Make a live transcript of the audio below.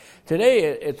Today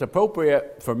it's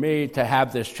appropriate for me to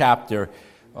have this chapter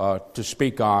to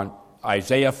speak on,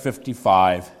 Isaiah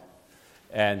 55,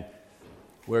 and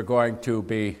we're going to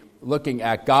be looking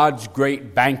at God's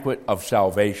great banquet of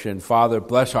salvation. Father,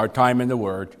 bless our time in the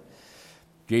Word.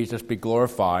 Jesus, be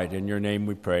glorified. In your name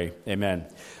we pray. Amen.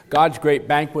 God's great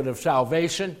banquet of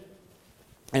salvation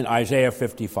in Isaiah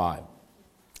 55.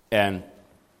 And,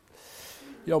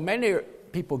 many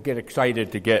people get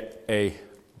excited to get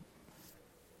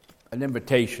an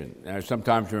invitation.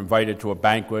 Sometimes you're invited to a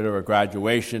banquet or a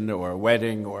graduation or a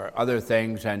wedding or other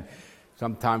things, and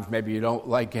sometimes maybe you don't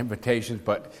like invitations,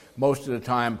 but most of the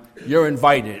time you're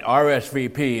invited,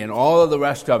 RSVP and all of the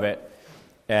rest of it.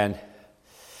 And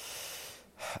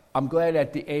I'm glad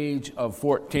at the age of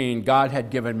 14, God had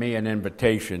given me an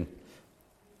invitation.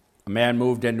 A man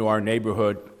moved into our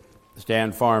neighborhood,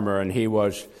 Stan Farmer, and he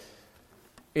was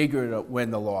eager to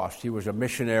win the lost. He was a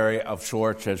missionary of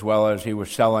sorts, as well as he was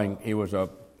selling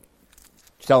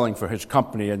for his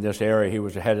company in this area. He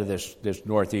was the head of this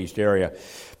northeast area.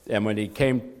 And when he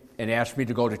came and asked me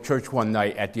to go to church one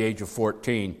night at the age of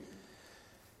 14,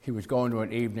 he was going to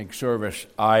an evening service.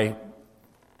 I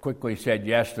quickly said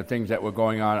yes. The things that were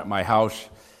going on at my house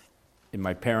and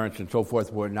my parents and so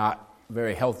forth were not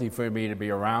very healthy for me to be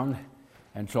around.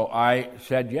 And so I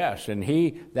said yes. And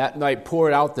he, that night,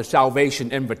 poured out the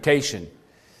salvation invitation.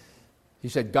 He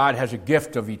said, God has a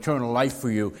gift of eternal life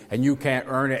for you, and you can't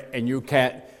earn it, and you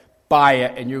can't buy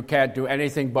it, and you can't do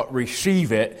anything but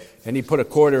receive it. And he put a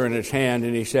quarter in his hand,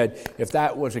 and he said, if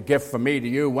that was a gift from me to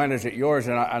you, when is it yours?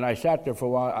 And I sat there for a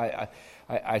while.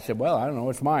 I said, well, I don't know,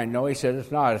 it's mine. No, he said,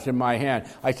 it's not, it's in my hand.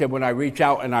 I said, when I reach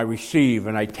out and I receive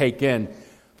and I take in,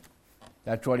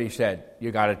 that's what he said,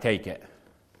 you got to take it.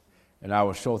 And I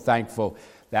was so thankful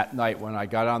that night when I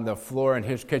got on the floor in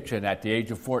his kitchen at the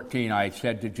age of 14, I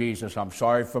said to Jesus, I'm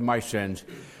sorry for my sins.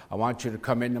 I want you to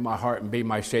come into my heart and be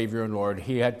my Savior and Lord.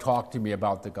 He had talked to me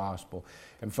about the gospel.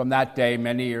 And from that day,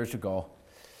 many years ago,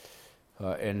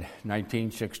 in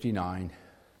 1969,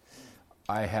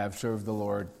 I have served the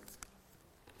Lord.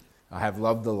 I have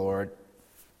loved the Lord.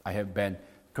 I have been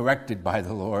corrected by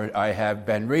the Lord. I have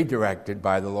been redirected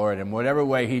by the Lord in whatever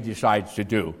way He decides to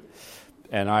do.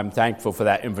 And I'm thankful for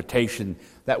that invitation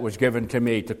that was given to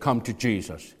me to come to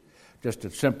Jesus, just to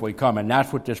simply come. And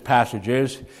that's what this passage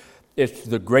is. It's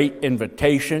the great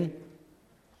invitation.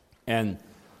 And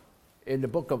in the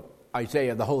book of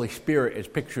Isaiah, the Holy Spirit is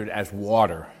pictured as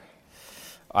water.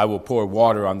 I will pour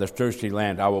water on this thirsty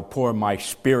land. I will pour my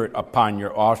Spirit upon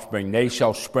your offspring. They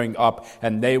shall spring up,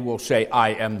 and they will say,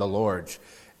 I am the Lord's.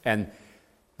 And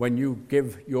when you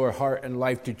give your heart and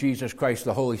life to Jesus Christ,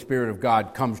 the Holy Spirit of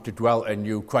God comes to dwell in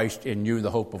you, Christ in you, the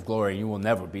hope of glory, and you will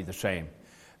never be the same.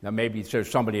 Now, maybe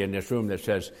there's somebody in this room that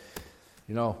says,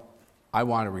 I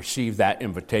want to receive that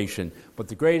invitation. But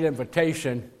the great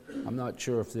invitation, I'm not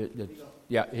sure if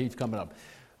he's coming up.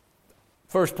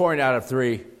 First point out of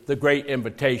 3, the great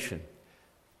invitation.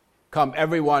 Come,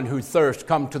 everyone who thirsts,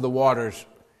 come to the waters.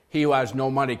 He who has no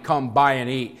money, come buy and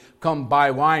eat. Come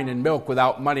buy wine and milk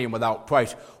without money and without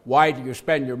price. Why do you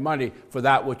spend your money for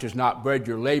that which is not bread,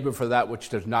 your labor for that which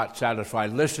does not satisfy?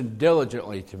 Listen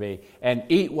diligently to me and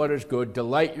eat what is good.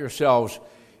 Delight yourselves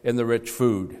in the rich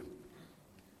food.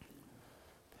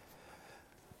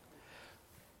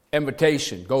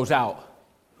 Invitation goes out.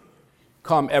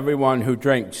 Come, everyone who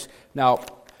drinks. Now,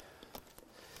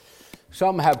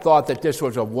 some have thought that this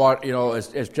was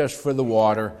it's just for the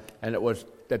water, and it was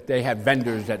that they had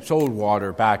vendors that sold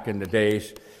water back in the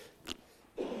days.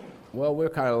 Well, we're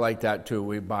kind of like that too.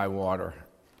 We buy water.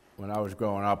 When I was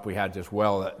growing up, we had this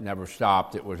well that never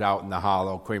stopped. It was out in the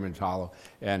hollow, Creeman's Hollow.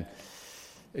 And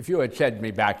if you had said to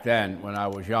me back then, when I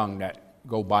was young, that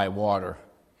go buy water,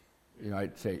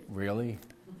 I'd say, really?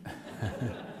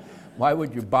 Why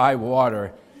would you buy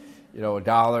water, $1,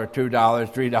 $2,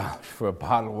 $3 for a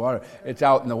bottle of water? It's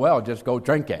out in the well. Just go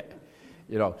drink it.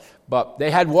 But they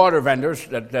had water vendors.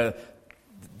 That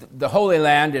the Holy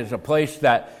Land is a place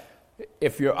that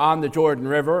if you're on the Jordan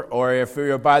River or if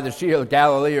you're by the Sea of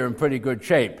Galilee, you're in pretty good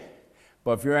shape.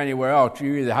 But if you're anywhere else,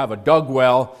 you either have a dug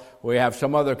well or you have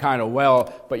some other kind of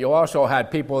well, but you also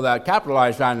had people that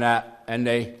capitalized on that, and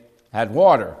they had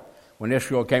water when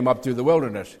Israel came up through the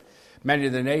wilderness. Many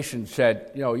of the nations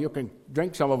said, you can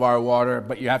drink some of our water,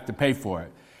 but you have to pay for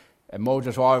it. And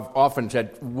Moses often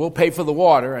said, we'll pay for the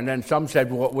water, and then some said,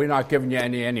 well, we're not giving you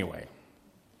any anyway.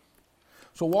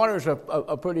 So water is a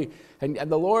pretty, and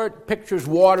the Lord pictures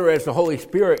water as the Holy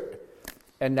Spirit,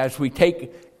 and as we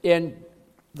take in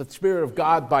the Spirit of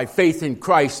God by faith in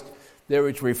Christ, there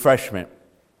is refreshment.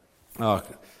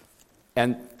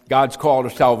 And God's call to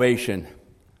salvation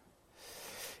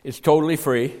is totally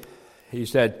free. He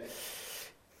said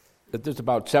that there's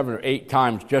about 7 or 8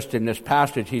 times just in this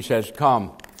passage he says,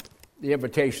 come, the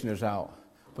invitation is out.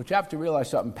 But you have to realize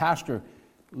something. Pastor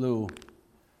Lou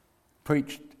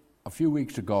preached a few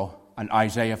weeks ago on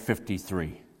Isaiah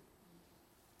 53.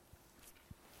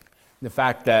 The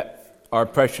fact that our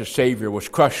precious Savior was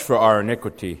crushed for our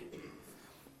iniquity.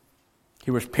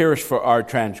 He was pierced for our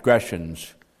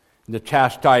transgressions. And the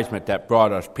chastisement that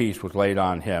brought us peace was laid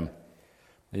on him.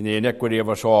 And the iniquity of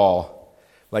us all,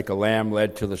 like a lamb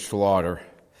led to the slaughter.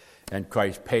 And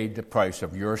Christ paid the price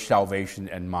of your salvation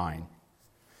and mine.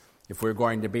 If we're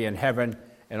going to be in heaven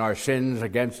and our sins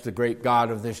against the great God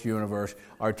of this universe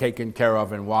are taken care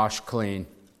of and washed clean,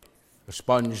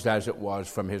 expunged as it was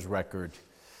from his record,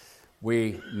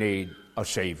 we need a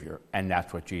Savior. And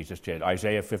that's what Jesus did.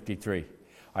 Isaiah 53.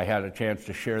 I had a chance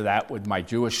to share that with my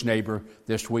Jewish neighbor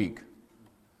this week.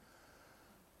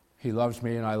 He loves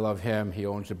me and I love him. He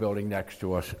owns the building next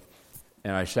to us.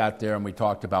 And I sat there and we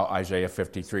talked about Isaiah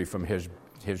 53 from his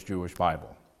Jewish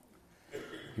Bible.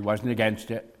 He wasn't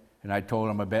against it. And I told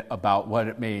him a bit about what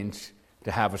it means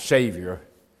to have a Savior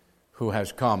who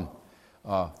has come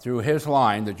through his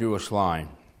line, the Jewish line.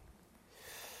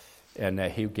 And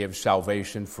that he gives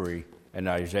salvation free. And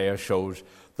Isaiah shows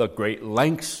the great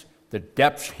lengths, the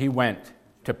depths he went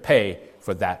to pay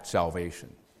for that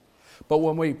salvation. But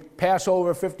when we pass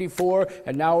over 54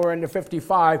 and now we're into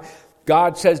 55,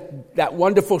 God says that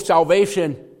wonderful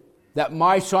salvation that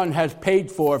my Son has paid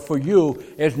for you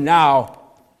is now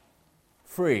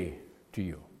free to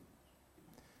you.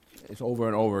 It's over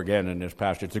and over again in this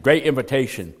passage. It's a great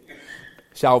invitation.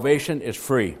 Salvation is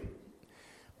free.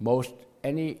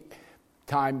 Any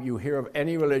time you hear of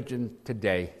any religion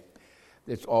today,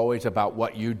 it's always about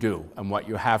what you do and what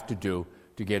you have to do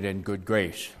to get in good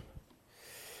grace.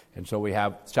 And so we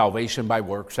have salvation by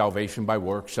works, salvation by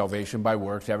works, salvation by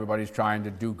works. Everybody's trying to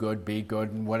do good, be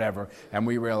good, and whatever. And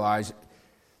we realize,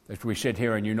 as we sit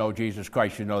here and you know Jesus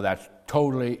Christ, you know that's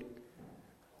totally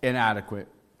inadequate,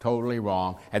 totally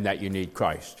wrong, and that you need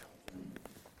Christ.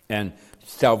 And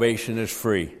salvation is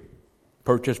free,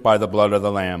 purchased by the blood of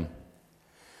the Lamb.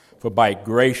 For by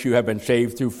grace you have been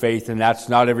saved through faith, and that's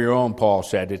not of your own, Paul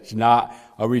said. It's not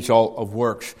a result of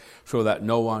works, so that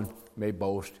no one may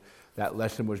boast. That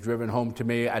lesson was driven home to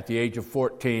me at the age of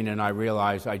 14, and I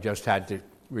realized I just had to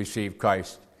receive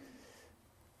Christ.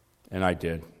 And I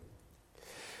did.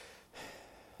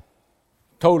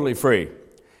 Totally free.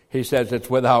 He says it's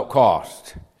without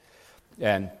cost.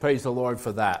 And praise the Lord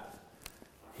for that.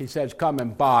 He says, come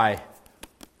and buy.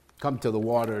 Come to the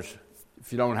waters.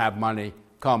 If you don't have money,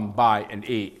 come buy and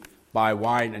eat. Buy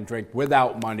wine and drink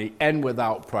without money and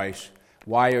without price.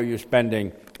 Why are you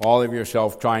spending all of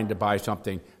yourself trying to buy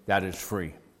something that is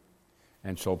free?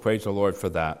 And so praise the Lord for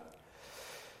that.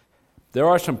 There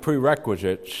are some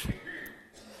prerequisites.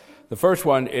 The first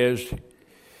one is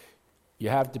you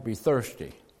have to be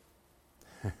thirsty.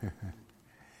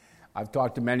 I've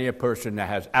talked to many a person that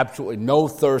has absolutely no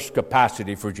thirst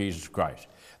capacity for Jesus Christ.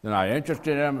 They're not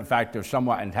interested in him. In fact, they're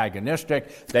somewhat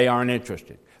antagonistic. They aren't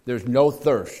interested. There's no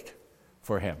thirst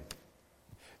for him.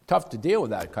 Tough to deal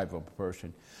with that type of a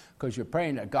person because you're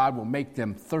praying that God will make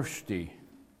them thirsty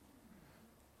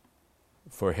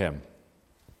for him.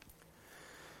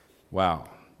 Wow.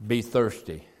 Be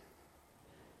thirsty.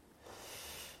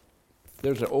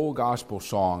 There's an old gospel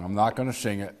song. I'm not going to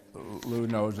sing it. Lou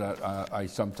knows that I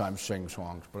sometimes sing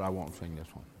songs, but I won't sing this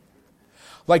one.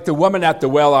 Like the woman at the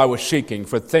well, I was seeking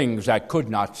for things I could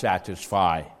not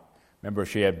satisfy. Remember,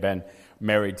 she had been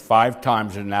married 5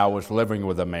 times and now was living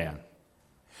with a man.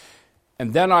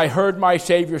 And then I heard my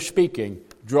Savior speaking,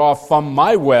 draw from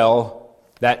my well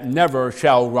that never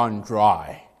shall run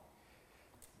dry.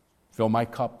 Fill my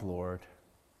cup, Lord.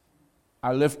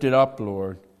 I lift it up,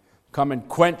 Lord. Come and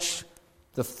quench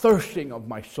the thirsting of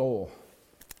my soul.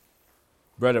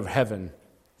 Bread of heaven,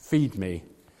 feed me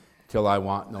till I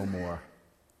want no more.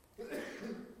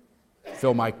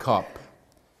 Fill my cup,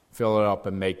 fill it up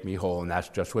and make me whole. And that's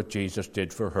just what Jesus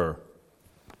did for her.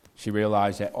 She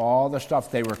realized that all the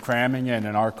stuff they were cramming in,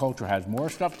 and our culture has more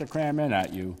stuff to cram in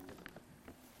at you,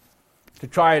 to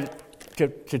try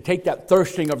to take that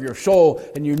thirsting of your soul,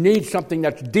 and you need something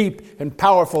that's deep and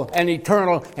powerful and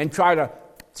eternal, and try to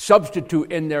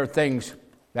substitute in there things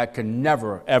that can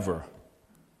never, ever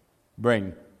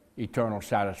bring eternal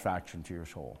satisfaction to your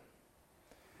soul.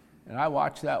 And I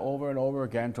watch that over and over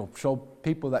again. So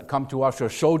people that come to us are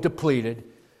so depleted,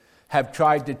 have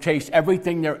tried to chase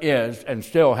everything there is and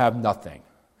still have nothing.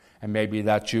 And maybe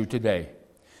that's you today.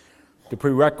 The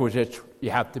prerequisites, you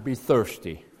have to be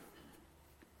thirsty.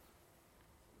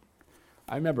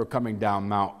 I remember coming down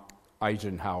Mount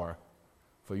Eisenhower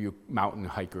for you mountain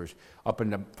hikers, up in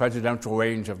the presidential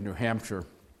range of New Hampshire.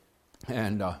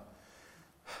 And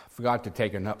forgot to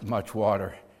take much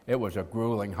water. It was a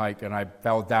grueling hike, and I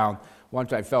fell down.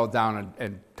 Once I fell down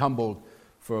and tumbled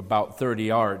for about 30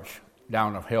 yards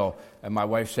down a hill, and my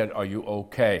wife said, "Are you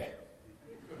okay?"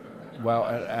 Well,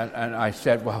 and I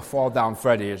said, "Well, fall down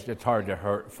Freddy, it's hard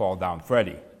to fall down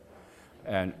Freddy."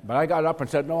 But I got up and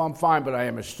said, "No, I'm fine, but I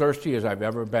am as thirsty as I've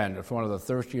ever been." It's one of the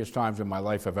thirstiest times in my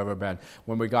life I've ever been.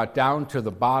 When we got down to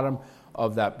the bottom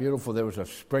of that there was a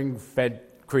spring-fed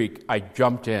creek, I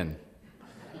jumped in.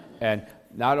 And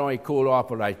not only cooled off,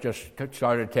 but I just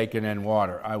started taking in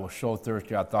water. I was so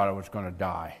thirsty, I thought I was going to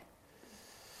die.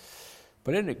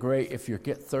 But isn't it great if you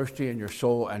get thirsty in your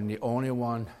soul, and the only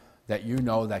one that you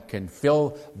know that can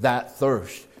fill that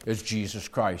thirst is Jesus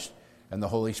Christ and the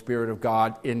Holy Spirit of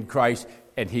God in Christ,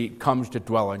 and He comes to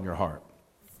dwell in your heart.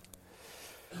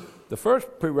 The first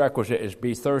prerequisite is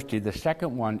be thirsty. The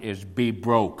second one is be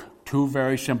broke. Two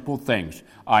very simple things.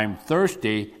 I'm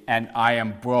thirsty and I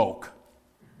am broke.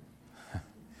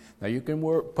 Now you can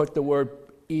put the word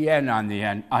en on the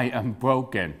end. I am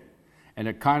broken. And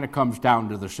it kind of comes down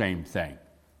to the same thing.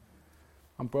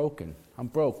 I'm broken. I'm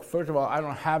broke. First of all, I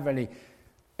don't have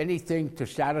anything to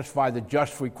satisfy the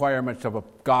just requirements of a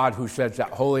God who says that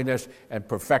holiness and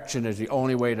perfection is the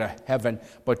only way to heaven,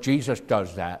 but Jesus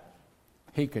does that.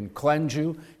 He can cleanse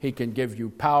you. He can give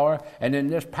you power. And in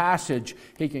this passage,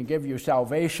 He can give you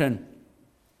salvation.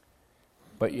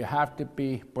 But you have to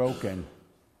be broken.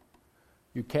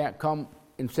 You can't come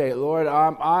and say, "Lord,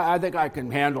 I think I can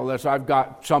handle this. I've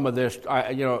got some of this.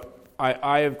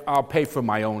 I'll pay for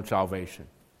my own salvation."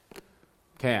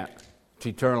 Can't. It's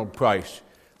eternal price,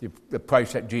 the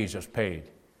price that Jesus paid.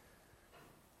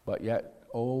 But yet,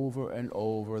 over and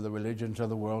over, the religions of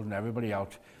the world and everybody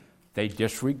else, they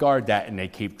disregard that and they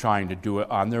keep trying to do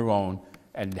it on their own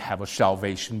and have a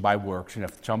salvation by works. And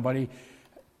if somebody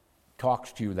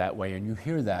talks to you that way and you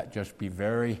hear that, just be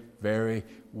very, very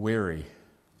weary,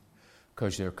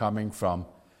 because they're coming from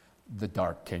the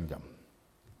dark kingdom.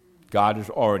 God has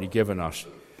already given us.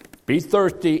 Be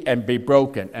thirsty and be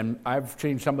broken. And I've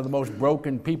seen some of the most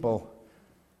broken people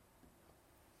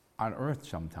on earth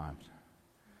sometimes.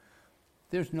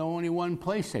 There's only one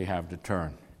place they have to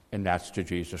turn, and that's to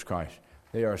Jesus Christ.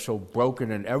 They are so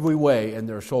broken in every way in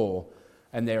their soul,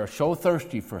 and they are so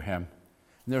thirsty for Him.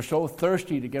 And they're so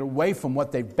thirsty to get away from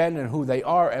what they've been and who they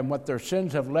are and what their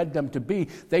sins have led them to be.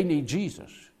 They need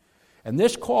Jesus. And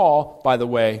this call, by the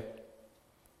way,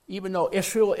 even though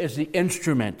Israel is the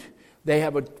instrument, we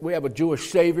have a Jewish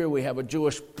Savior, we have a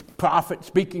Jewish prophet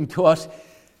speaking to us,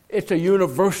 it's a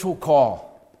universal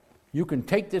call. You can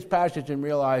take this passage and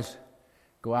realize,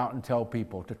 go out and tell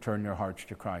people to turn their hearts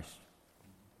to Christ.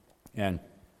 And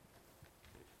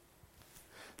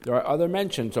there are other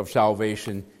mentions of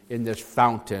salvation in this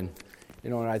fountain.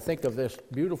 And I think of this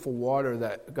beautiful water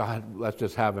that God lets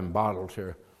us have in bottles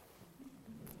here.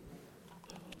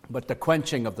 But the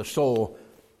quenching of the soul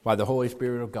by the Holy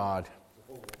Spirit of God.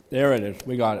 There it is.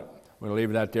 We got it. We're going to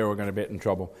leave that there. We're going to get in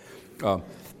trouble.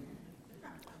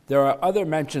 There are other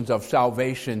mentions of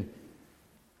salvation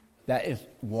that is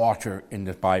water in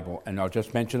the Bible, and I'll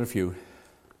just mention a few.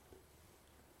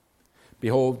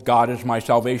 Behold, God is my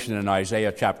salvation in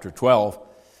Isaiah chapter 12.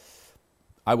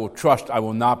 I will trust, I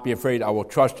will not be afraid. I will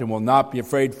trust and will not be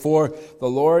afraid, for the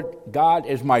Lord God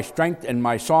is my strength and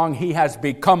my song. He has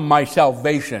become my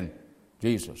salvation.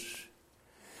 Jesus.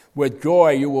 With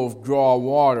joy you will draw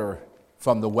water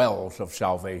from the wells of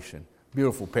salvation.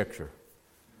 Beautiful picture.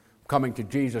 Coming to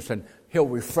Jesus and He'll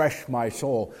refresh my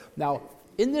soul. Now,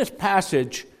 in this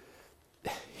passage,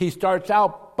 he starts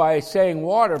out by saying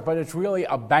water, but it's really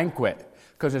a banquet,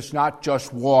 because it's not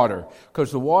just water,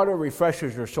 because the water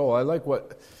refreshes your soul. I like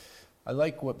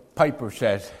what Piper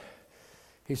says.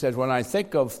 He says, when I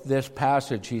think of this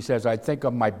passage, he says, I think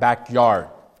of my backyard.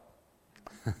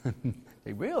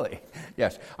 Really?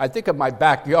 Yes. I think of my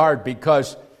backyard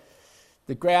because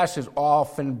the grass is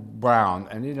often brown,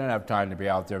 and you don't have time to be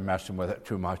out there messing with it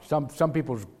too much. Some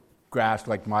people's grass,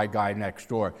 like my guy next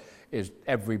door, is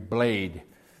every blade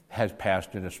has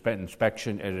passed an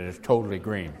inspection, and it is totally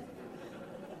green.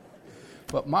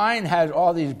 But mine has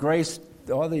all these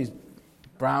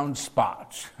brown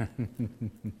spots.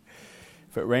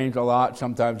 If it rains a lot,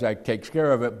 sometimes that takes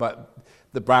care of it, but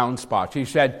the brown spots. He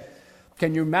said,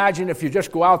 can you imagine if you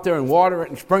just go out there and water it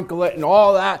and sprinkle it and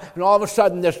all that, and all of a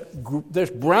sudden this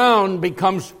brown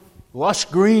becomes lush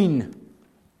green?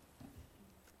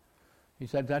 He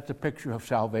said that's a picture of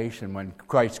salvation when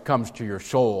Christ comes to your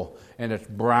soul and it's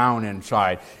brown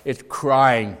inside. It's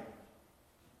crying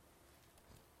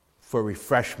for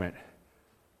refreshment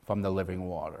from the living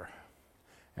water.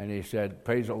 And he said,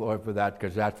 praise the Lord for that,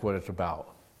 because that's what it's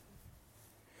about.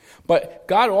 But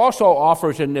God also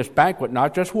offers in this banquet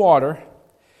not just water,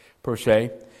 per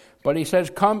se, but he says,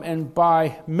 come and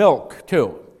buy milk,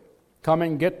 too. Come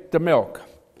and get the milk.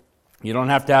 You don't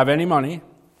have to have any money.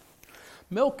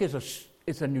 Milk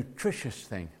is a nutritious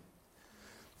thing.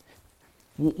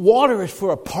 Water is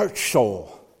for a parched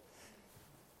soul.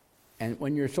 And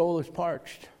when your soul is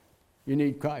parched, you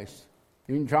need Christ.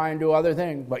 You can try and do other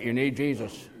things, but you need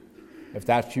Jesus, if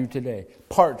that's you today.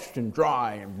 Parched and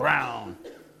dry and brown.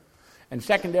 And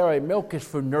secondarily, milk is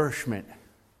for nourishment.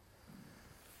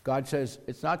 God says,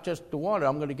 it's not just the water.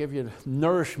 I'm going to give you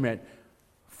nourishment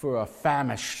for a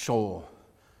famished soul.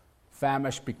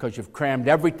 Famished because you've crammed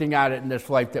everything out of it in this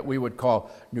life that we would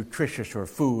call nutritious or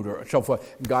food or so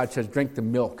forth. And God says, drink the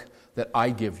milk that I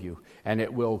give you. And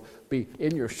it will be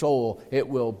in your soul, it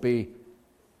will be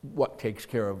what takes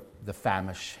care of the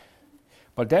famish.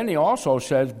 But then he also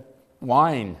says,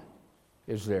 wine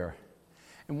is there.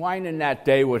 And wine in that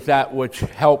day was that which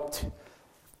helped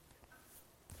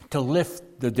to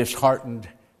lift the disheartened,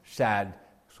 sad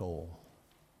soul.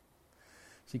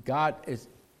 See, God is,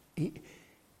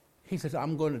 He says,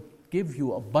 I'm going to give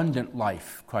you abundant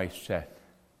life, Christ said.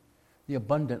 The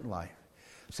abundant life.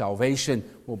 Salvation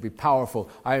will be powerful.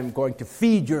 I am going to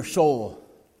feed your soul,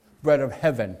 bread of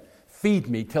heaven. Feed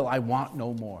me till I want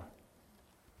no more.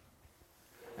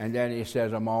 And then he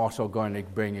says, I'm also going to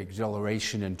bring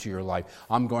exhilaration into your life.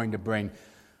 I'm going to bring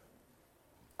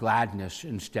gladness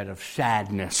instead of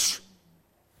sadness.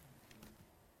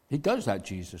 He does that,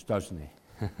 Jesus, doesn't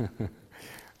he?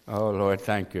 Oh, Lord,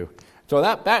 thank you. So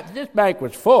this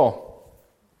banquet's full.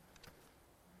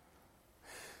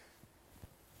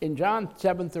 In John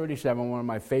 7:37, one of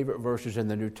my favorite verses in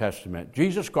the New Testament,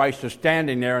 Jesus Christ is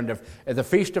standing there at the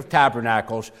Feast of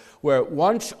Tabernacles, where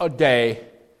once a day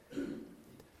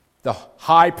the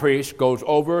high priest goes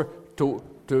over to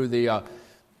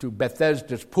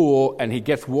Bethesda's pool, and he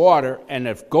gets water and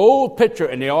a gold pitcher,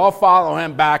 and they all follow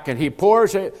him back, and he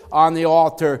pours it on the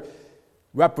altar,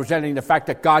 representing the fact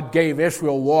that God gave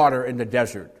Israel water in the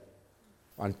desert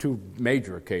on 2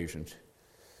 major occasions.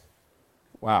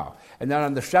 Wow. And then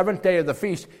on the 7th day of the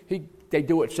feast, they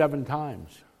do it 7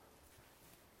 times.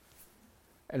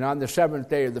 And on the 7th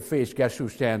day of the feast, guess who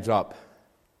stands up?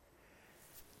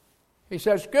 He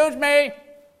says, excuse me,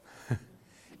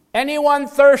 anyone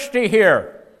thirsty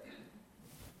here?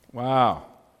 Wow.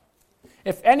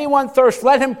 If anyone thirsts,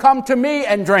 let him come to me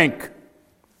and drink.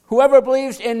 Whoever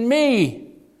believes in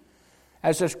me,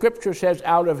 as the scripture says,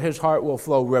 out of his heart will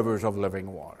flow rivers of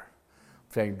living water.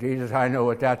 Saying, Jesus, I know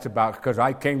what that's about, because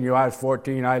I came to you, I was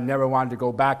 14, I never wanted to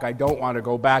go back, I don't want to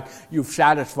go back. You've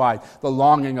satisfied the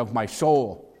longing of my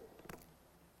soul.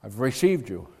 I've received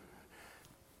you.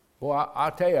 Well,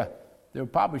 I'll tell you, there were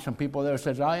probably some people there that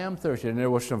says, I am thirsty. And there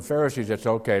were some Pharisees that said,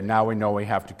 okay, now we know we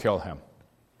have to kill him.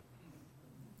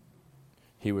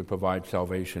 He would provide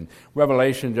salvation.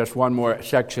 Revelation, just one more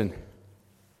section.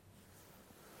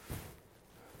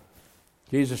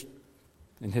 Jesus,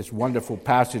 in his wonderful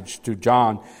passage to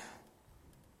John,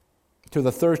 to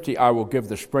the thirsty I will give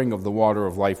the spring of the water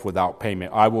of life without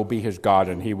payment. I will be his God,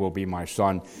 and he will be my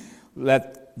son.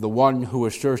 Let the one who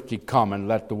is thirsty come, and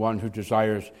let the one who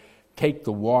desires take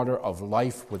the water of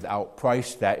life without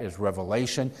price. That is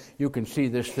Revelation. You can see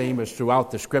this theme is throughout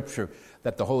the Scripture,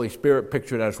 that the Holy Spirit,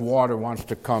 pictured as water, wants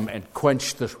to come and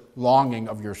quench the longing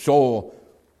of your soul.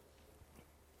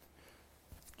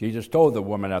 Jesus told the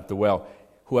woman at the well,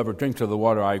 whoever drinks of the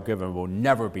water I give him will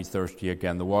never be thirsty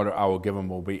again. The water I will give him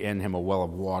will be in him a well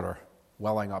of water,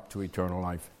 welling up to eternal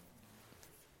life.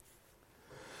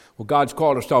 Well, God's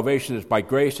call to salvation is by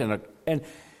grace, and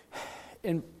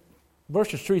in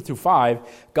verses 3 through 5,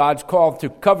 God's call to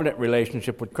covenant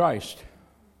relationship with Christ.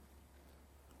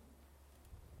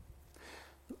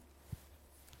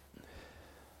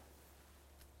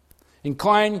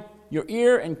 Incline your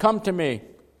ear and come to me.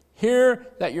 Hear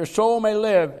that your soul may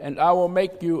live, and I will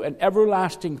make you an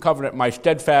everlasting covenant, my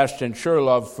steadfast and sure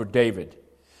love for David.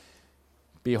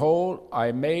 Behold,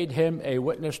 I made him a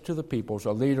witness to the peoples,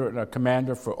 a leader and a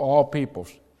commander for all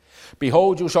peoples.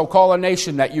 Behold, you shall call a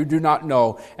nation that you do not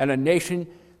know, and a nation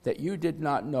that you did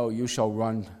not know you shall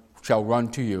run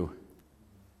to you.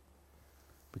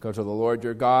 Because of the Lord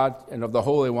your God and of the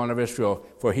Holy One of Israel,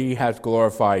 for he has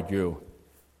glorified you.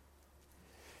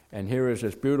 And here is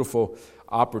this beautiful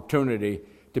opportunity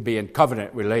to be in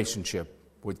covenant relationship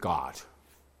with God.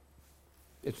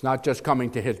 It's not just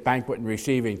coming to his banquet and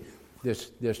receiving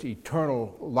this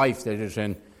eternal life that is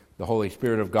in the Holy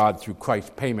Spirit of God through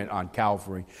Christ's payment on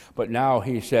Calvary. But now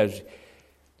he says,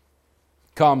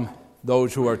 come,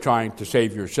 those who are trying to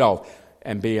save yourself.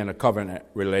 and be in a covenant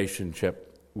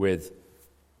relationship with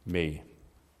me.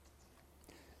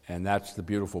 And that's the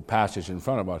beautiful passage in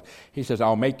front of us. He says,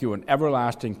 I'll make you an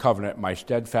everlasting covenant, my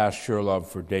steadfast, sure love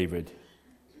for David.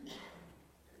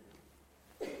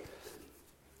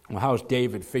 Well, how does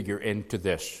David figure into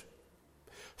this?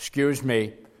 Excuse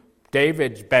me,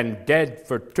 David's been dead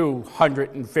for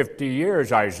 250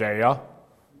 years, Isaiah.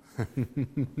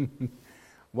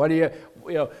 What do you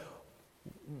know,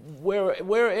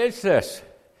 where is this?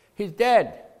 He's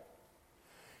dead.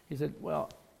 He said, well,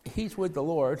 he's with the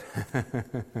Lord.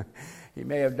 He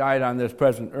may have died on this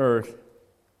present earth.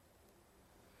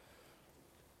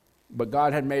 But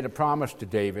God had made a promise to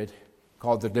David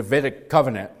called the Davidic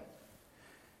covenant.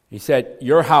 He said,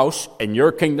 your house and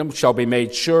your kingdom shall be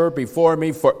made sure before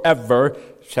me forever,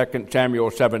 2 Samuel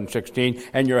 7:16,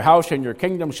 and your house and your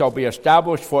kingdom shall be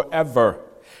established forever.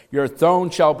 Your throne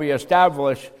shall be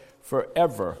established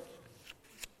forever.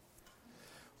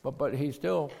 But he's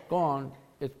still gone.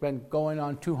 It's been going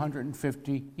on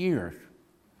 250 years.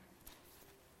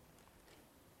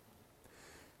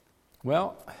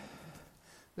 Well,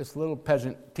 this little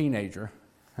peasant teenager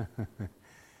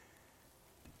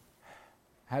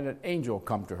had an angel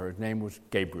come to her. His name was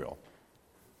Gabriel.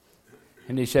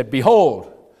 And he said,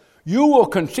 behold, you will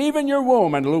conceive in your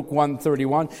womb, in Luke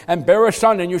 1:31, and bear a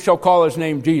son, and you shall call his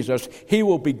name Jesus. He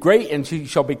will be great, and he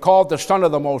shall be called the Son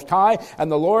of the Most High. And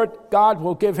the Lord God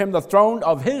will give him the throne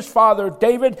of his father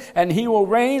David, and he will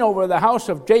reign over the house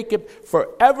of Jacob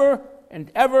forever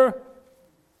and ever.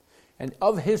 And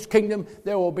of his kingdom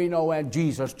there will be no end.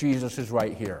 Jesus is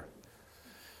right here.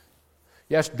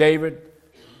 Yes, David,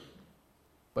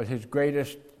 but his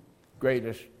greatest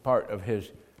part of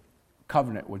his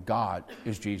covenant with God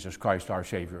is Jesus Christ, our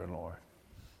Savior and Lord.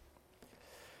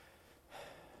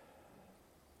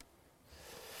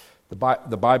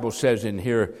 The Bible says in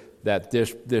here that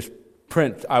this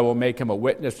prince, I will make him a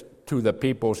witness to the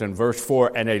peoples in verse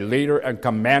 4, and a leader and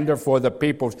commander for the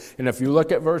peoples. And if you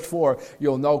look at verse 4,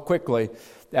 you'll know quickly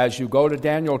as you go to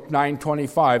Daniel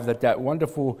 9:25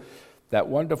 that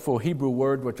wonderful Hebrew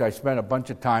word, which I spent a bunch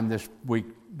of time this week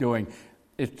doing,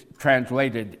 it's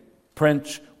translated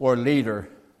prince or leader,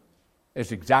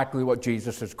 is exactly what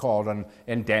Jesus is called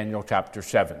in Daniel chapter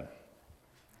 7.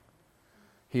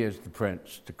 He is the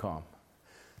prince to come.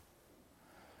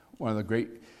 One of the great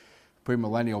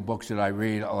premillennial books that I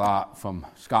read a lot from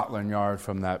Scotland Yard,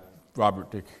 from that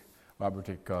Robert Dick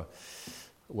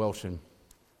Wilson,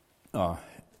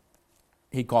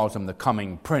 he calls him the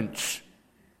coming prince.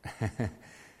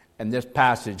 And this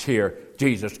passage here,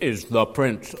 Jesus is the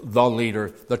prince, the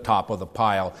leader, the top of the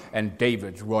pile, and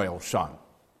David's royal son.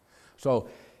 So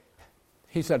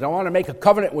he said, I want to make a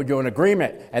covenant with you, an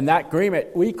agreement. And that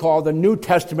agreement we call the New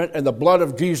Testament and the blood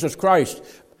of Jesus Christ,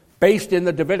 based in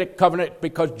the Davidic covenant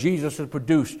because Jesus is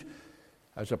produced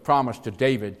as a promise to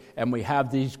David. And we have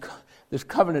this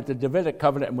covenant, the Davidic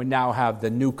covenant, and we now have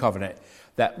the new covenant,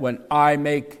 that when I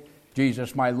make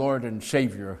Jesus my Lord and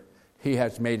Savior, he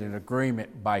has made an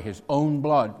agreement by his own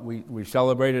blood. We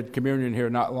celebrated communion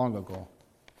here not long ago.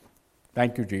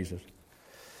 Thank you, Jesus.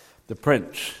 The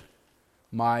Prince,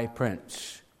 my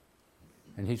Prince.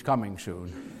 And he's coming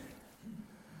soon.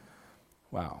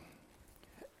 Wow.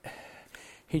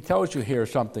 He tells you here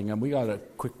something, and we got to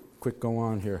quick go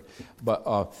on here.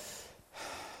 But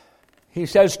he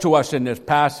says to us in this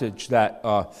passage that...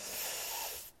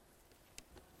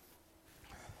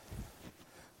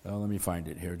 Well, let me find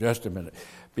it here. Just a minute.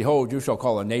 Behold, you shall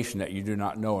call a nation that you do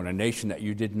not know, and a nation that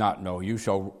you did not know, you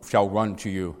shall run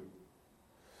to you.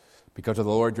 Because of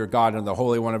the Lord your God and the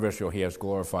Holy One of Israel, he has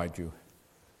glorified you.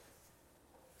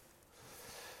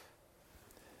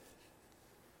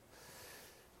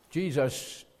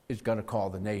 Jesus is going to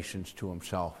call the nations to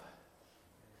himself.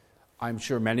 I'm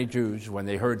sure many Jews, when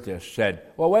they heard this, said,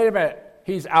 well, wait a minute.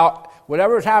 He's out.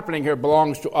 Whatever is happening here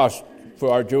belongs to us,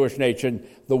 for our Jewish nation.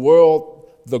 The world,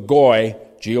 the Goy,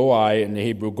 G-O-I in the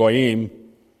Hebrew, Goyim,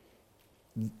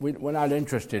 we're not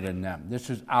interested in them. This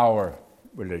is our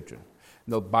religion.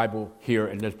 The Bible here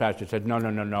in this passage said,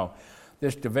 no.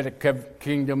 This Davidic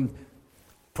kingdom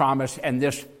promise and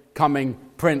this coming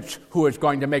prince who is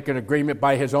going to make an agreement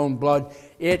by his own blood,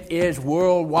 it is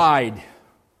worldwide.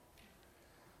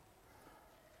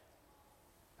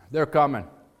 They're coming.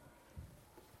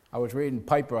 I was reading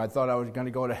Piper. I thought I was going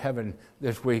to go to heaven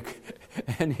this week.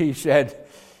 And he said,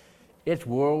 it's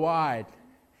worldwide.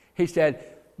 He said,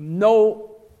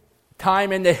 no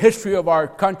time in the history of our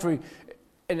country,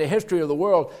 in the history of the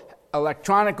world,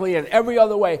 electronically and every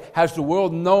other way, has the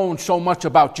world known so much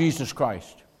about Jesus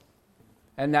Christ.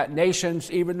 And that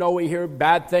nations, even though we hear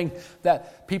bad things,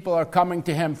 that people are coming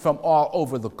to him from all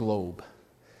over the globe.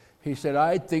 He said,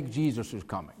 I think Jesus is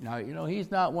coming. Now, he's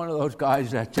not one of those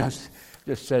guys that just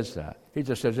says that. He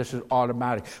just says this is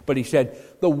automatic. But he said,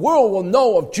 the world will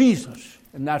know of Jesus.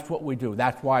 And that's what we do.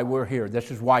 That's why we're here.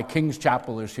 This is why King's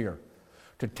Chapel is here.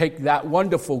 To take that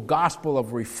wonderful gospel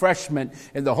of refreshment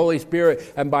in the Holy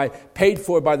Spirit and paid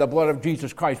for by the blood of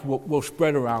Jesus Christ will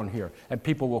spread around here. And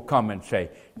people will come and say,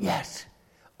 yes,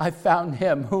 I found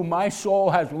him whom my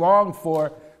soul has longed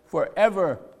for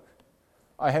forever.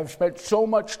 I have spent so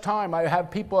much time. I have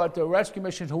people at the rescue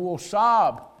mission who will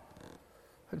sob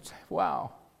and say,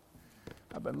 wow,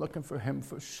 I've been looking for him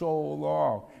for so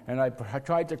long. And I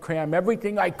tried to cram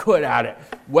everything I could at it,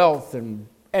 wealth and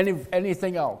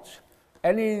anything else,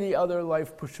 any of the other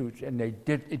life pursuits, and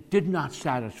it did not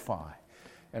satisfy.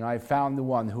 And I found the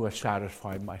one who has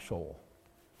satisfied my soul.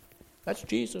 That's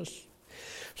Jesus.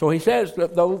 So he says,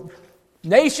 the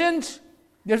nations,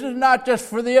 this is not just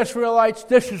for the Israelites,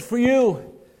 this is for you.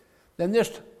 Then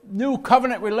this new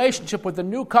covenant relationship with the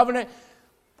new covenant,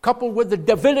 coupled with the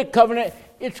Davidic covenant,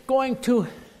 it's going to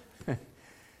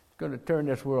turn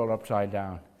this world upside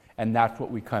down. And that's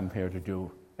what we come here to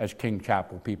do as King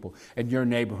Chapel people. In your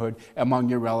neighborhood, among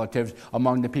your relatives,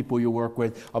 among the people you work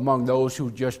with, among those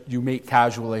who you meet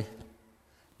casually.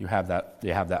 You have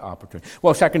that opportunity.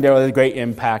 Well, secondarily, the great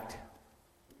impact.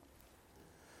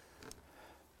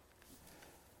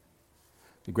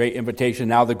 The great invitation,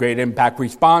 now the great impact.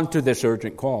 Respond to this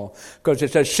urgent call. Because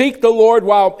it says, seek the Lord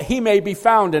while he may be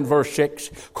found in verse 6.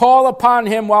 Call upon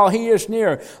him while he is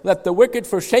near. Let the wicked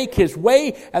forsake his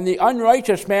way and the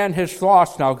unrighteous man his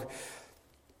thoughts. Now,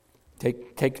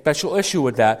 take special issue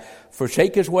with that.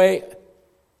 Forsake his way,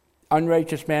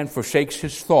 unrighteous man forsakes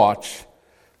his thoughts.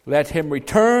 Let him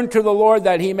return to the Lord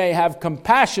that he may have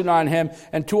compassion on him,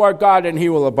 and to our God, and he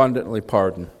will abundantly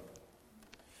pardon.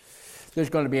 There's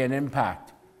going to be an impact.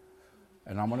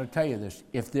 And I'm going to tell you this.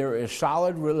 If there is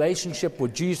solid relationship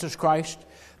with Jesus Christ,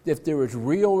 if there is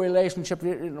real relationship,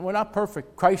 we're not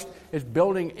perfect. Christ is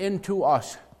building into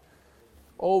us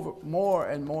over more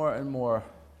and more and more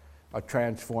a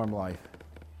transformed life.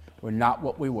 We're not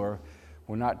what we were.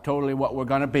 We're not totally what we're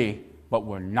going to be, but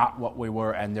we're not what we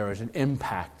were, and there is an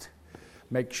impact.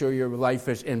 Make sure your life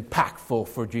is impactful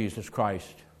for Jesus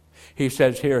Christ. He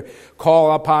says here,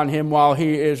 call upon him while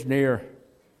he is near.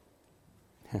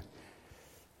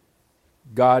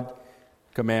 God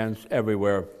commands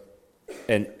everywhere.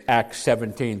 In Acts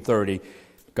 17:30,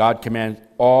 God commands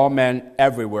all men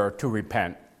everywhere to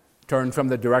repent. Turn from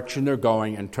the direction they're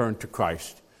going and turn to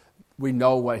Christ. We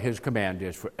know what his command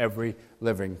is for every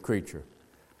living creature.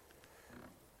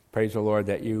 Praise the Lord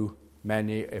that you,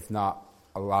 many, if not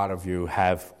a lot of you,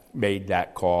 have made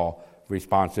that call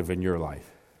responsive in your life.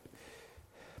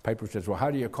 Piper says, well, how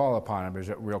do you call upon him? Is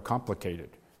it real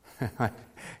complicated?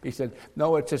 He said,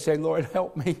 no, it's to say, Lord,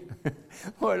 help me.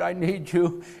 Lord, I need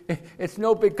you. It's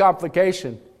no big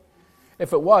complication.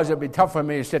 If it was, it'd be tough for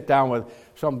me to sit down with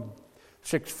some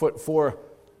 6'4"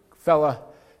 fella,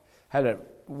 had a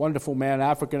wonderful man,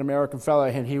 African-American fella,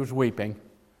 and he was weeping.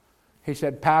 He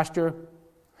said, Pastor,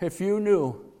 if you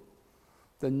knew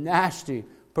the nasty,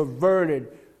 perverted,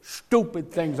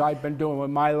 stupid things I've been doing with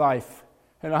my life,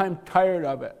 and I'm tired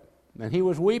of it. And he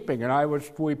was weeping, and I was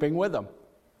weeping with him.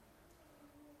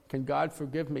 Can God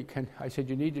forgive me? I said,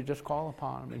 you need to just call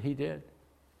upon him, and he did.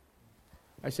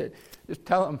 I said, just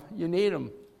tell him you need him.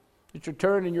 It's your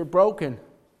turn and you're broken.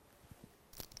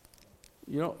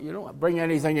 You don't bring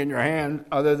anything in your hand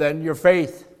other than your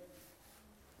faith.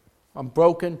 I'm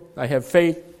broken. I have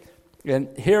faith. And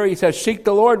here he says, seek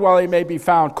the Lord while he may be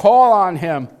found. Call on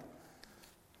him.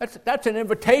 That's an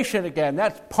invitation again.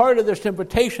 That's part of this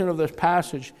invitation of this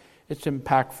passage. It's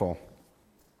impactful.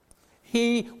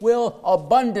 He will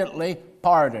abundantly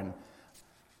pardon.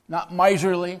 Not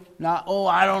miserly, not,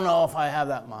 I don't know if I have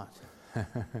that much.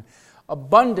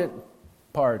 Abundant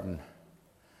pardon.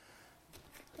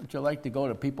 Don't you like to go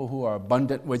to people who are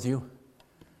abundant with you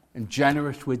and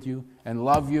generous with you and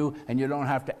love you, and you don't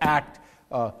have to act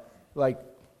like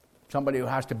somebody who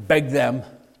has to beg them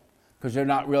because they're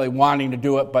not really wanting to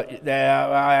do it, but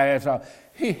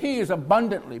he is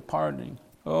abundantly pardoning.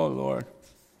 Oh, Lord.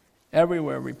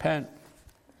 Everywhere, repent.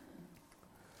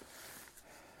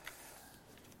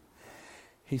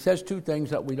 He says two things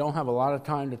that we don't have a lot of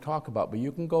time to talk about, but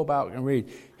you can go back and read.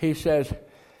 He says,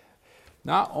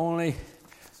 not only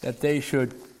that they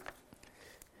should,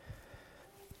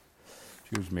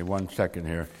 excuse me 1 second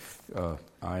here.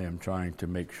 I am trying to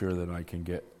make sure that I can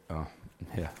get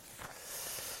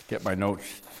my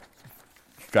notes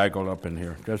straggled up in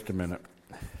here. Just a minute.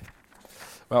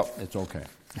 Well, it's okay.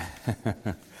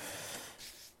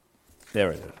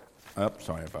 There it is. Oh,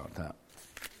 sorry about that.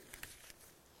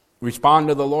 respond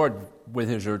to the Lord with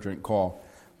his urgent call,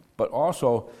 but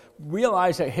also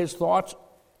realize that his thoughts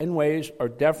and ways are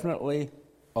definitely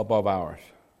above ours.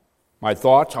 My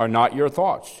thoughts are not your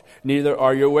thoughts, neither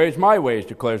are your ways my ways,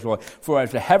 declares the Lord. For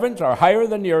as the heavens are higher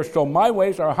than the earth, so my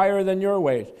ways are higher than your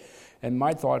ways, and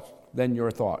my thoughts than your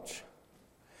thoughts.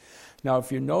 Now,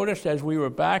 if you noticed as we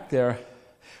were back there,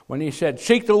 when he said,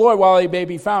 seek the Lord while he may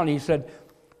be found, he said,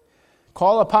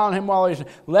 call upon him while he's,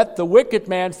 let the wicked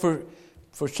man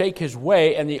forsake his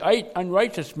way, and the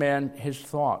unrighteous man his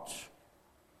thoughts.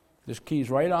 This key's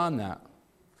right on that.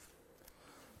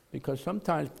 Because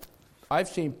sometimes I've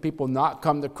seen people not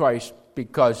come to Christ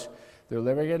because they're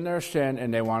living in their sin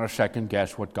and they want to second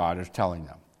guess what God is telling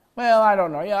them. Well, I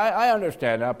don't know. Yeah, I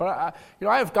understand that, but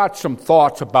I've got some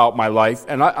thoughts about my life,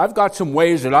 and I've got some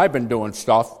ways that I've been doing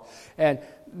stuff, and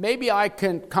maybe I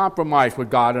can compromise with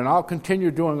God, and I'll continue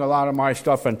doing a lot of my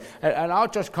stuff, and I'll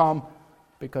just come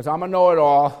because I'm a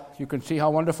know-it-all. You can see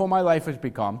how wonderful my life has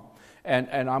become,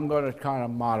 and I'm going to kind of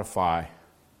modify.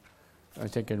 I'm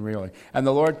thinking, really. And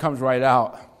the Lord comes right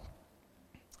out.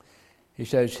 He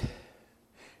says,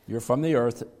 you're from the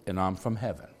earth and I'm from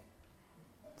heaven,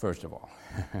 first of all.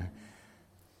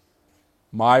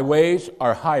 My ways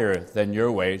are higher than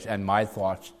your ways, and my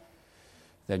thoughts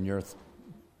than your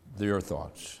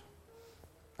thoughts.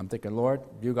 I'm thinking, Lord,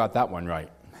 you got that one right.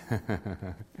 That's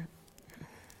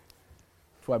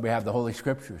why we have the Holy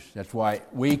Scriptures. That's why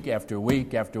week after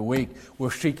week after week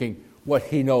we're seeking what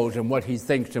he knows and what he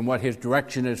thinks and what his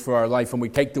direction is for our life. And we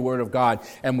take the Word of God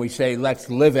and we say, let's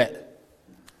live it.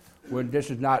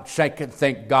 This is not second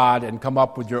think God and come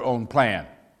up with your own plan.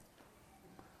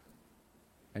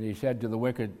 And he said to the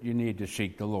wicked, you need to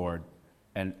seek the Lord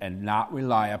and not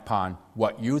rely upon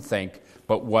what you think,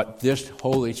 but what this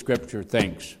Holy Scripture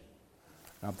thinks.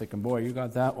 And I'm thinking, boy, you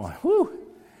got that one. Whew.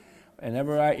 And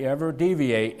you ever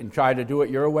deviate and try to do it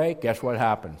your way, guess what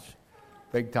happens?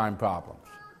 Big time problems.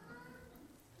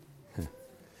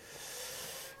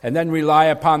 And then rely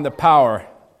upon the power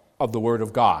of the Word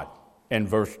of God in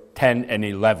verse 10 and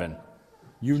 11.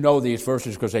 You know these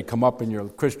verses because they come up in your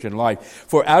Christian life.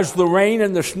 For as the rain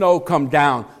and the snow come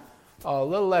down, a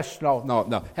little less snow,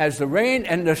 no. As the rain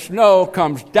and the snow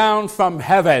comes down from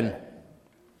heaven,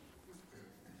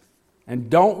 and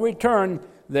don't return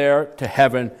there to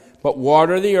heaven, but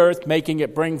water the earth, making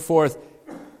it bring forth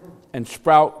and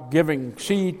sprout, giving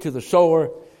seed to the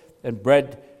sower and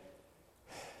bread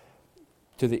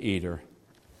to the eater.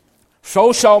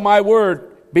 So shall my word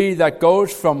be that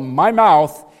goes from my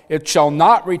mouth. It shall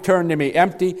not return to me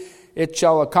empty. It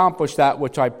shall accomplish that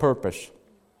which I purpose,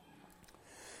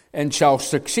 and shall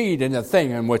succeed in the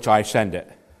thing in which I send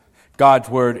it. God's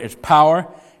word is power,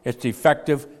 it's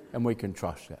effective, and we can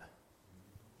trust it.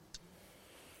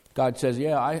 God says,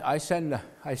 yeah, I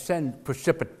send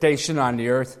precipitation on the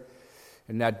earth,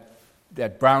 and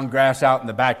that brown grass out in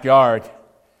the backyard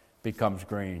becomes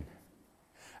green.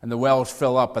 And the wells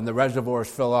fill up, and the reservoirs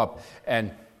fill up,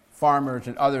 and farmers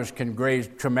and others can graze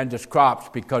tremendous crops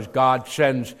because God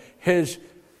sends his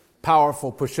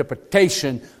powerful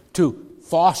precipitation to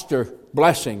foster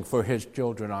blessing for his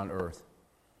children on earth.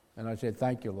 And I say,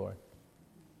 thank you, Lord.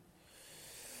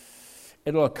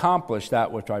 It'll accomplish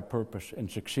that which I purpose and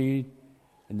succeed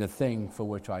in the thing for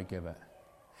which I give it.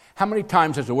 How many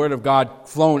times has the Word of God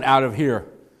flown out of here?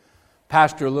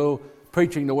 Pastor Lou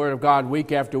preaching the Word of God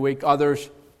week after week, others,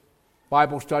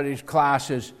 Bible studies,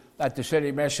 classes at the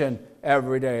City Mission.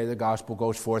 Every day the gospel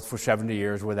goes forth for 70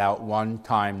 years without one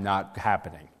time not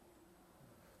happening.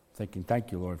 Thinking,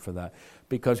 thank you, Lord, for that.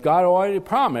 Because God already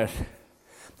promised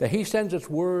that he sends his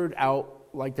word out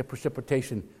like the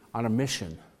precipitation on a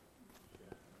mission.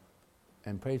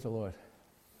 And praise the Lord.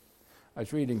 I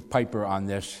was reading Piper on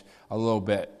this a little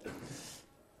bit.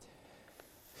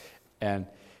 And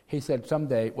he said,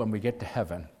 someday when we get to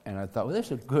heaven, and I thought, well, this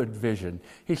is a good vision.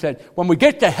 He said, when we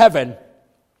get to heaven,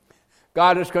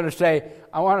 God is going to say,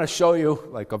 I want to show you,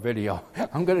 like a video,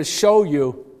 I'm going to show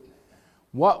you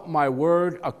what my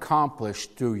word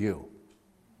accomplished through you.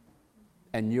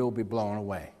 And you'll be blown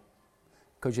away.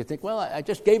 Because you think, well, I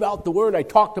just gave out the word, I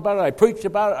talked about it, I preached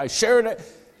about it, I shared it.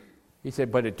 He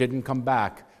said, but it didn't come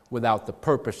back without the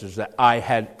purposes that I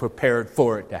had prepared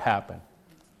for it to happen.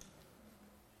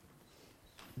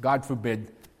 God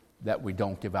forbid that we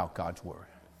don't give out God's word.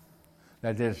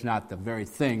 That is not the very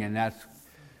thing, and that's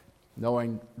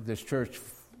knowing this church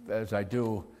as I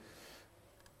do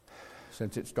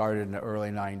since it started in the early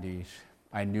 90s,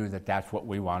 I knew that that's what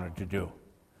we wanted to do.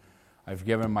 I've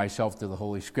given myself to the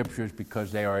Holy Scriptures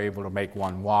because they are able to make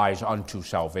one wise unto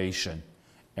salvation.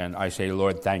 And I say,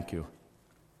 Lord, thank you.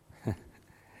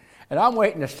 And I'm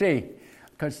waiting to see,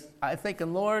 because I'm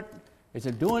thinking, Lord, Is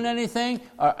it doing anything?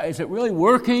 Is it really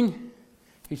working?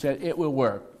 He said, it will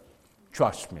work.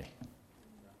 Trust me.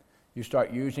 You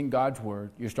start using God's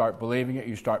word. You start believing it.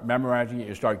 You start memorizing it.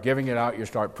 You start giving it out. You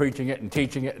start preaching it and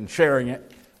teaching it and sharing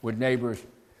it with neighbors.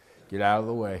 Get out of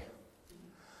the way.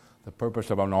 The purpose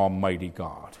of an almighty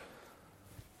God.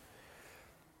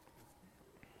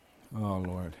 Oh,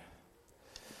 Lord.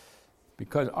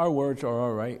 Because our words are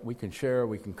all right. We can share,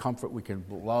 we can comfort, we can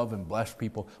love and bless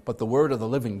people. But the word of the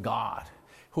living God,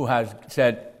 who has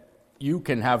said, you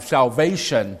can have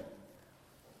salvation.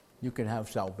 You can have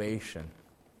salvation.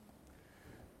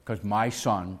 Because my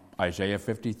son, Isaiah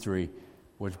 53,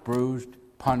 was bruised,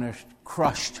 punished,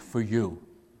 crushed for you.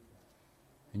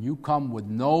 And you come with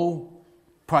no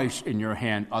price in your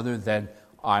hand other than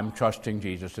I'm trusting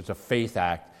Jesus. It's a faith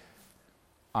act.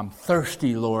 I'm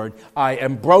thirsty, Lord. I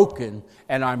am broken,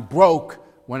 and I'm broke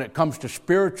when it comes to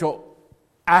spiritual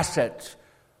assets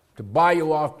to buy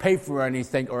you off, pay for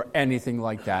anything, or anything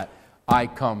like that. I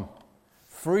come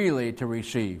freely to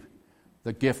receive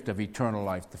the gift of eternal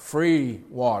life, the free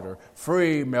water,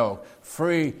 free milk,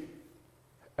 free.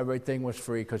 Everything was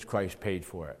free because Christ paid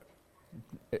for it.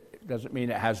 It doesn't mean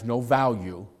it has no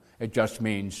value. It just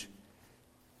means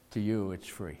to you it's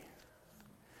free.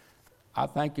 I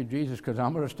thank you, Jesus, because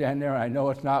I'm going to stand there. I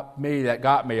know it's not me that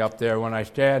got me up there when I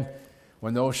stand,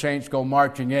 when those saints go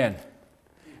marching in.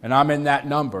 And I'm in that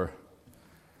number.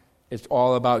 It's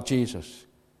all about Jesus,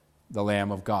 the Lamb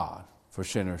of God, for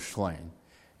sinners slain.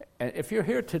 And if you're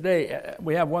here today,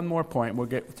 we have one more point. We'll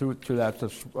get through to that,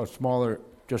 a smaller,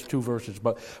 just 2 verses.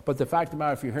 But the fact of the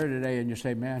matter, if you're here today and you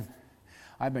say, man,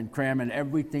 I've been cramming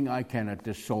everything I can at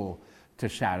this soul to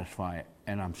satisfy it,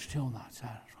 and I'm still not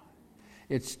satisfied.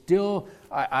 It's still,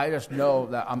 I just know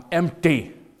that I'm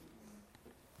empty.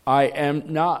 I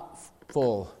am not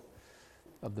full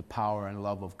of the power and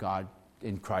love of God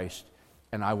in Christ.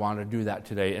 And I want to do that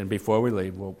today. And before we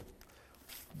leave,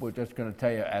 we're just going to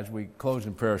tell you as we close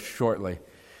in prayer shortly,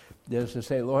 is to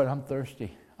say, Lord, I'm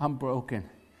thirsty. I'm broken.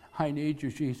 I need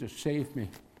you, Jesus. Save me.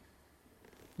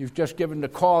 You've just given the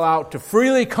call out to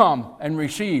freely come and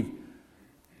receive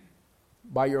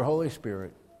by your Holy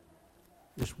Spirit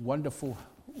this wonderful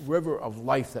river of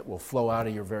life that will flow out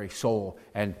of your very soul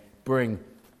and bring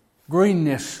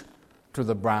greenness to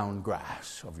the brown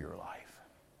grass of your life.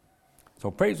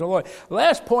 So praise the Lord.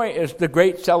 Last point is the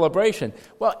great celebration.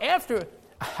 Well, I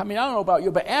don't know about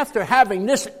you, but after having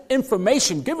this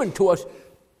information given to us,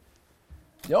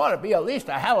 there ought to be at least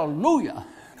a hallelujah.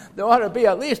 There ought to be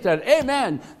at least an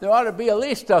amen. There ought to be at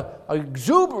least an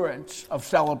exuberance of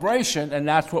celebration, and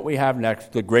that's what we have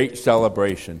next, the great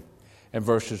celebration. In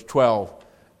verses 12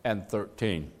 and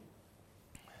 13.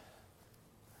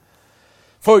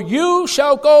 For you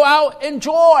shall go out in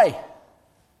joy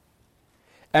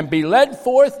and be led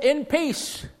forth in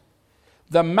peace.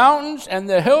 The mountains and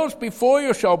the hills before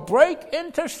you shall break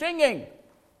into singing,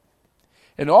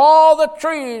 and all the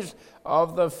trees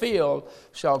of the field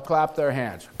shall clap their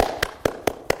hands.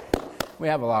 We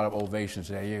have a lot of ovations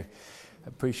there. You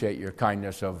appreciate your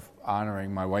kindness of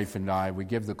honoring my wife and I. We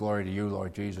give the glory to you,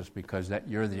 Lord Jesus, because that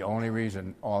you're the only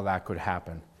reason all that could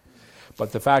happen.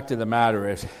 But the fact of the matter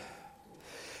is,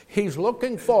 he's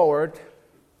looking forward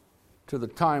to the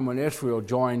time when Israel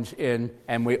joins in,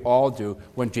 and we all do,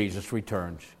 when Jesus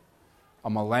returns.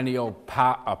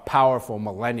 A powerful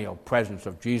millennial presence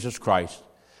of Jesus Christ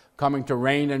coming to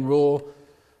reign and rule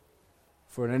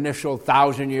for an initial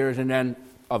 1,000 years and then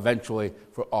eventually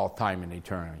for all time and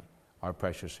eternity, our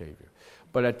precious Savior.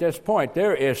 But at this point,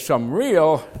 there is some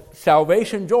real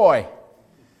salvation joy.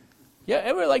 You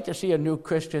ever like to see a new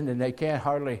Christian and they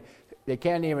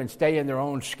can't even stay in their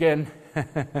own skin?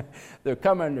 They're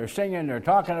coming, they're singing, they're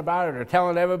talking about it, they're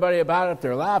telling everybody about it,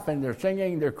 they're laughing, they're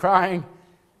singing, they're crying.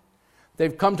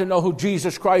 They've come to know who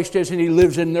Jesus Christ is and he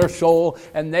lives in their soul,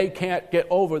 and they can't get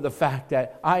over the fact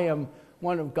that I am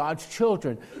one of God's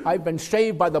children. I've been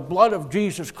saved by the blood of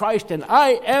Jesus Christ, and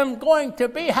I am going to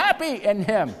be happy in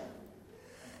him.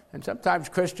 And sometimes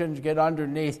Christians get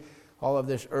underneath all of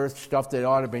this earth stuff that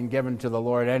ought to have been given to the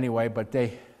Lord anyway, but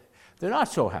they're not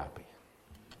so happy.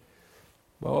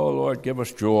 Oh, Lord, give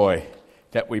us joy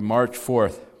that we march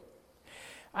forth.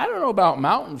 I don't know about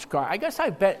mountains. I guess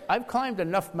I've climbed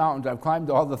enough mountains. I've climbed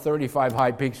all the 35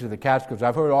 high peaks of the Catskills.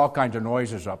 I've heard all kinds of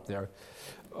noises up there.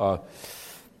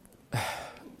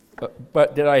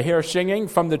 But did I hear singing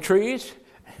from the trees?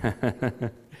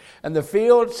 And the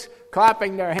fields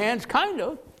clapping their hands? Kind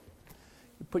of.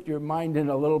 You put your mind in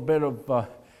a little bit of,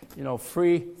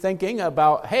 free thinking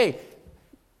about, hey,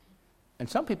 and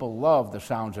some people love the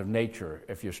sounds of nature.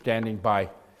 If you're standing by,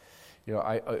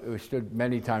 I stood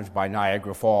many times by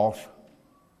Niagara Falls.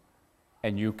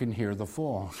 and you can hear the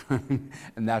falls.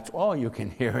 And that's all you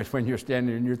can hear is when you're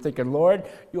standing and you're thinking, Lord,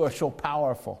 you are so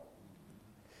powerful.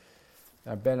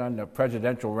 I've been on the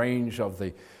presidential range of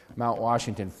the Mount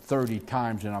Washington 30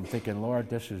 times, and I'm thinking, Lord,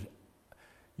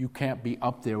 you can't be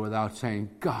up there without saying,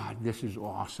 God, this is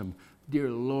awesome. Dear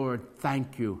Lord,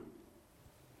 thank you.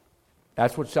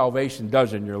 That's what salvation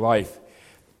does in your life.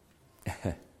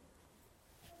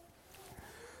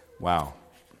 Wow.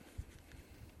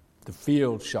 The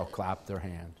fields shall clap their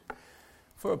hands.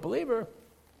 For a believer,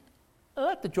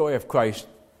 let the joy of Christ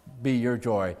be your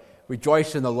joy.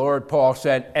 Rejoice in the Lord, Paul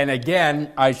said, and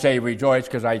again I say rejoice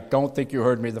because I don't think you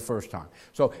heard me the first time.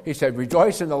 So he said,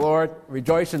 rejoice in the Lord,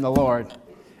 rejoice in the Lord.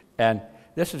 And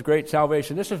this is great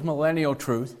salvation. This is millennial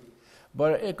truth.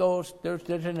 But it goes,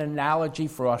 there's an analogy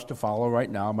for us to follow right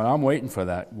now, but I'm waiting for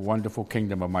that wonderful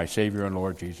kingdom of my Savior and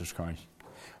Lord Jesus Christ.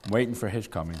 I'm waiting for his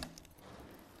coming.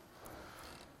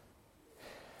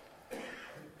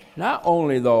 Not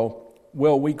only, though,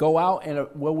 will we go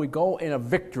in a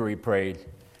victory parade,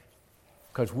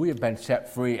 because we have been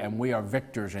set free and we are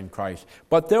victors in Christ,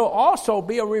 but there'll also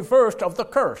be a reverse of the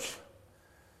curse.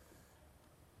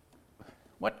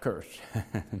 What curse?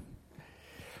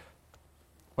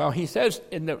 Well, he says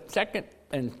in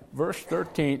verse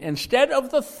 13, instead of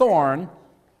the thorn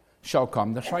shall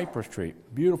come the cypress tree,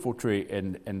 beautiful tree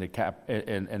in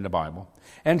the Bible.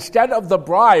 Instead of the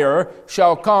briar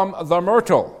shall come the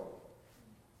myrtle,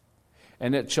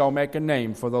 and it shall make a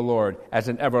name for the Lord as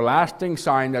an everlasting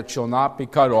sign that shall not be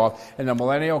cut off. In the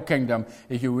millennial kingdom,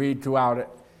 if you read throughout it,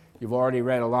 you've already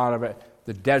read a lot of it,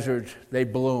 the deserts, they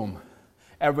bloom.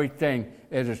 Everything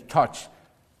it is touched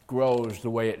grows the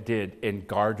way it did in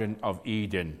Garden of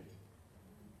Eden.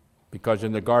 Because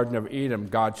in the Garden of Eden,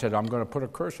 God said, I'm going to put a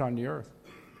curse on the earth.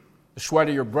 The sweat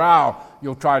of your brow,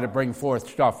 you'll try to bring forth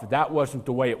stuff. That wasn't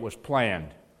the way it was planned.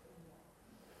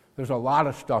 There's a lot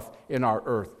of stuff in our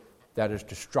earth that is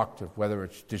destructive, whether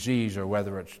it's disease or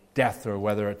whether it's death or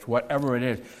whether it's whatever it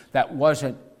is. That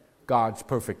wasn't God's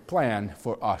perfect plan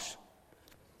for us.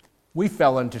 We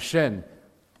fell into sin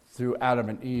through Adam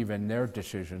and Eve and their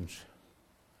decisions.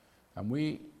 And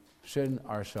we sin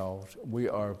ourselves. We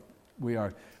are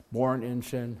born in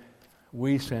sin.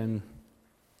 We sin.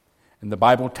 And the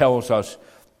Bible tells us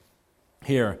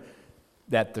here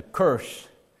that the curse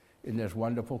in this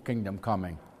wonderful kingdom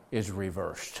coming is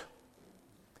reversed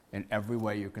in every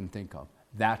way you can think of.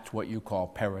 That's what you call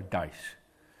paradise.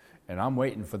 And I'm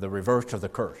waiting for the reverse of the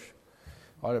curse.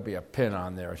 Ought to be a pin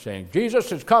on there saying,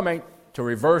 Jesus is coming to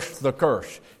reverse the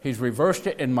curse. He's reversed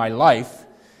it in my life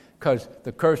because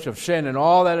the curse of sin and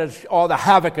all the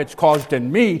havoc it's caused in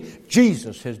me,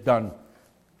 Jesus has done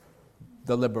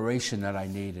the liberation that I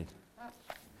needed.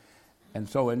 And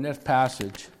so in this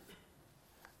passage,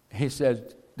 he says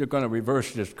they're going to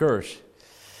reverse this curse.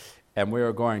 And we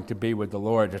are going to be with the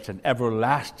Lord. It's an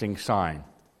everlasting sign.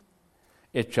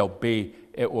 It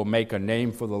will make a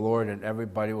name for the Lord, and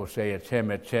everybody will say, it's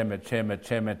him, it's him, it's him, it's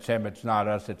him, it's him, it's not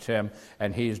us, it's him.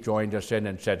 And he's joined us in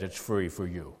and said, it's free for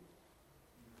you.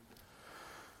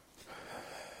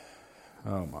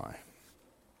 Oh my.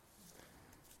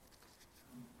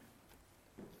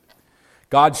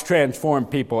 God's transformed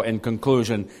people, in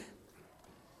conclusion,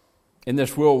 in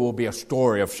this world will be a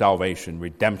story of salvation,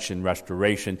 redemption,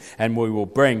 restoration, and we will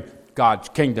bring God's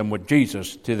kingdom with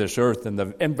Jesus to this earth, and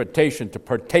the invitation to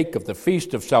partake of the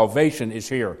feast of salvation is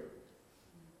here.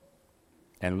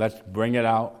 And let's bring it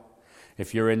out.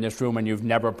 If you're in this room and you've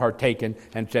never partaken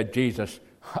and said, Jesus,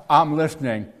 I'm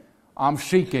listening, I'm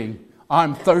seeking,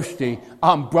 I'm thirsty,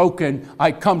 I'm broken,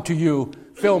 I come to you,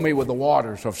 fill me with the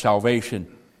waters of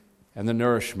salvation and the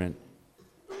nourishment.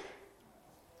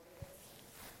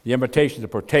 The invitation to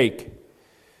partake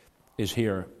is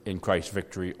here in Christ's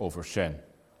victory over sin.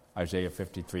 Isaiah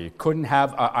 53. You couldn't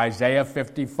have Isaiah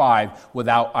 55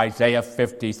 without Isaiah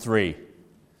 53,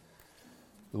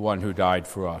 the one who died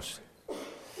for us.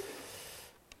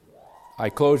 I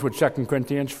close with 2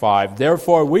 Corinthians 5.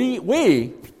 Therefore,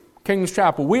 we, King's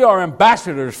Chapel, we are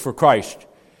ambassadors for Christ.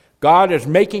 God is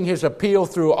making his appeal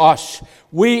through us.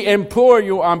 We implore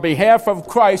you on behalf of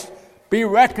Christ, be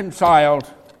reconciled.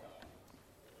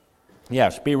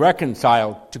 Yes, be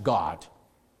reconciled to God.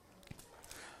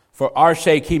 For our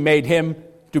sake he made him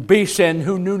to be sin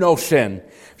who knew no sin,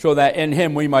 so that in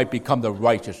him we might become the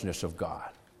righteousness of God.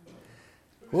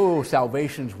 Oh,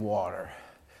 salvation's water.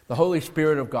 The Holy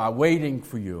Spirit of God waiting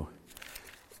for you.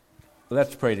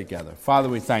 Let's pray together. Father,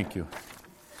 we thank you.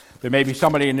 There may be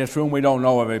somebody in this room, we don't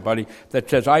know everybody, that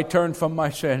says, I turn from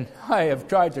my sin. I have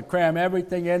tried to cram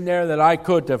everything in there that I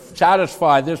could to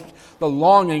satisfy the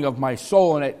longing of my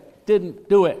soul, and it didn't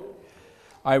do it.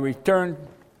 I return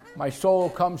My soul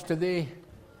comes to thee.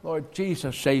 Lord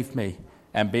Jesus, save me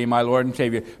and be my Lord and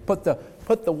Savior. Put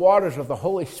the waters of the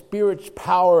Holy Spirit's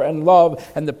power and love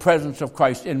and the presence of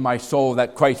Christ in my soul,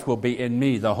 that Christ will be in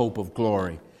me, the hope of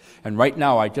glory. And right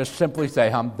now, I just simply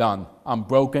say, I'm done. I'm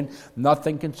broken.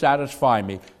 Nothing can satisfy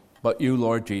me but you,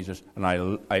 Lord Jesus. And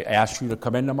I ask you to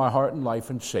come into my heart and life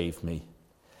and save me.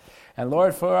 And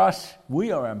Lord, for us,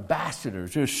 we are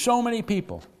ambassadors. There's so many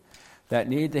people that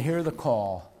need to hear the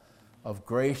call of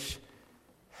grace.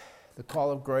 The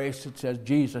call of grace that says,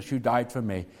 Jesus, you died for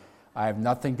me. I have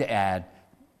nothing to add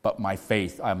but my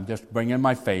faith. I'm just bringing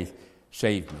my faith.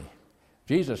 Save me.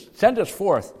 Jesus, send us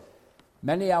forth.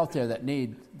 Many out there that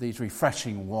need these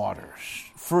refreshing waters,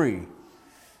 free,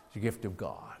 the gift of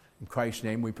God. In Christ's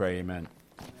name we pray, amen.